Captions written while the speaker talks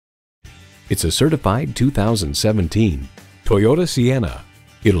It's a certified 2017 Toyota Sienna.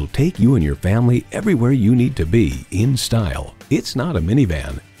 It'll take you and your family everywhere you need to be in style. It's not a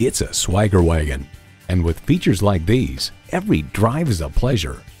minivan, it's a swagger wagon. And with features like these, every drive is a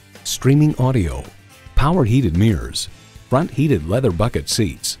pleasure. Streaming audio, power heated mirrors, front heated leather bucket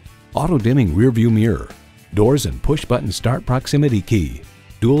seats, auto dimming rearview mirror, doors and push button start proximity key,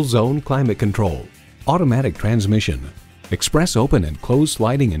 dual zone climate control, automatic transmission, express open and closed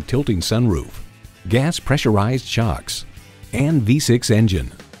sliding and tilting sunroof, gas pressurized shocks, and V6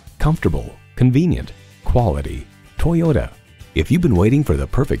 engine. Comfortable, convenient, quality. Toyota. If you've been waiting for the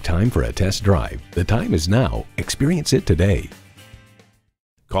perfect time for a test drive, the time is now. Experience it today.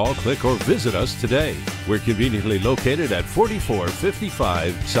 Call, click, or visit us today. We're conveniently located at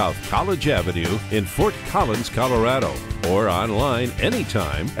 4455 South College Avenue in Fort Collins, Colorado, or online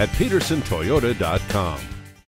anytime at PedersenToyota.com.